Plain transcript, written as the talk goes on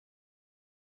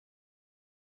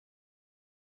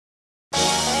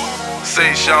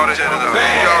say, shawty, you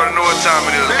already know what time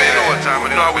it is, baby.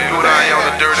 You know how we do it out here on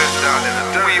the dirty.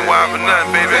 We ain't wild for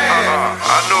nothing, baby.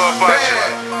 I know about you.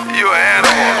 You an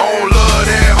animal. On love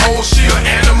that hoe, she an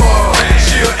animal.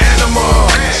 She an animal.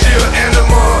 She an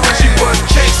animal. She bust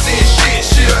cakes and shit.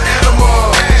 She an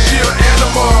animal. She an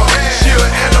animal. She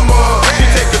an animal. She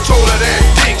take control of that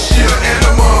dick. She an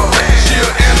animal. She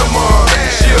an animal.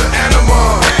 She an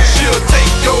animal. She'll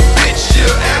take your bitch. She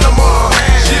an animal.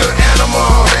 She an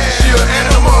animal. She an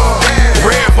animal.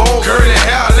 Red bone, curly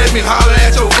hair, let me holler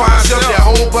at your fine self. That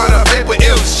hoe by the paper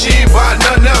else, she ain't buy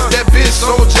nothing else. That bitch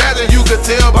so jazzy, you can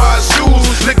tell by her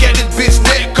shoes. Look at this bitch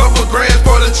neck, couple grand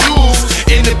for the jewels.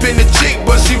 Independent chick,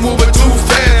 but she moving too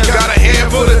fast. Got a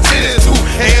handful of titties, 2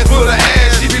 hands full of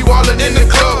ass. She be wallin' in the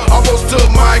club, almost took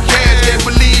my cash. Can't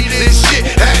believe this shit,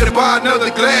 had to buy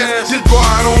another glass. This boy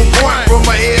on point, from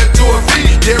my head to her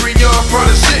feet. Dairy young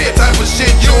front of shit, type of shit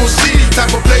you don't see.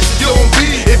 Type of places you don't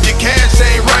be, if your cash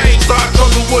ain't right. Start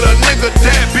talking with a nigga,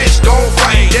 that bitch don't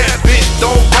fight. That bitch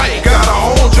don't fight, got her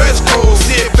own dress code.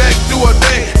 Sit back, do a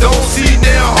thing, don't see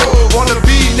now hoe. Wanna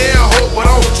be now hoe, but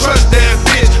I don't trust that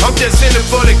bitch. I'm just in it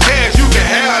for the cash, you can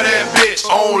have that bitch.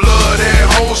 On love that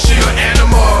hoe, she an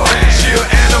animal. She an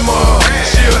animal.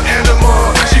 She an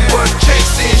animal. She bust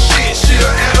cakes and shit. She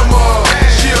an animal.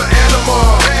 She an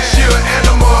animal. She an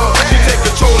animal. She take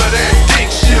control of that dick.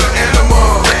 She an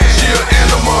animal. She an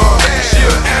animal. She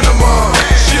an animal.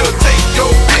 She'll take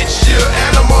your bitch. She an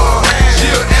animal. She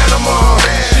an animal.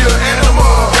 She an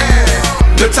animal.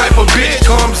 The type of bitch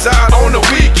comes out on the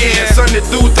weekend, Sunday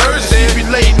through Thursday, be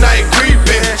late night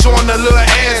creeping, showing a little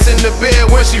ass in the bed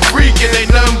when she freaking.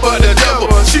 Ain't nothing but the devil,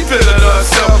 she feelin'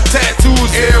 herself. Tattoos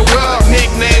everywhere,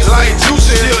 nicknames like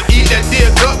Juicy. She'll eat that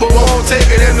dick up, but won't take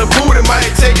it in the booty.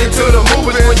 Might take it to the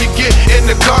movies. When you get in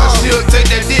the car, she'll take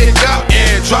that dick out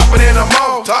and drop it in the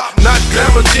mouth. Not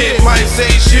glamour chick, might say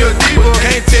she a diva.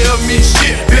 Can't tell me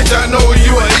shit, bitch, I know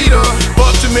you a eater.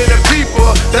 But too many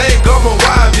people think I'm a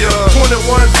wife, yeah.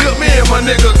 21 tip me and my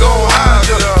nigga gon' hide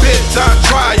ya. Bitch, I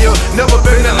try ya, never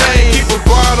been a lane. Keep a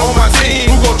broad on my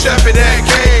team, who gon' trap it that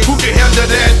game? Who can handle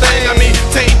that thing? I mean,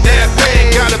 take that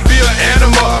pain. Gotta be an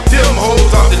animal, them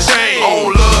hoes off the chain.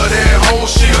 On love that hoe,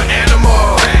 she an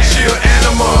animal. She an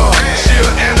animal. She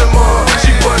an animal.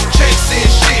 She bust cakes and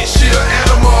shit. She an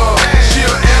animal. She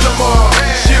an animal.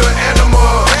 She an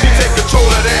animal. She take control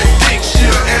of that dick. She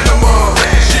an animal.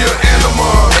 She an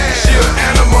animal. She an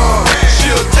animal.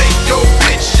 She'll take your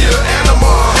bitch. She an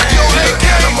animal. Yo, let me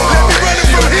run it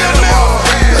from here now.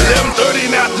 11:30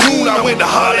 in the afternoon, I went to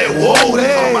holler at whoa,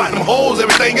 about them hoes,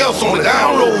 everything else on the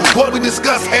down road. What we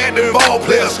discussed had to involve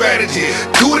player strategy.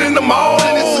 Do it in the mall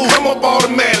and it's come up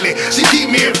automatically. She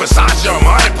keep me in Versace,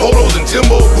 Armani, polos, and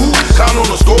Timbo boots. Count on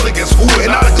the score against who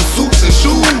and not a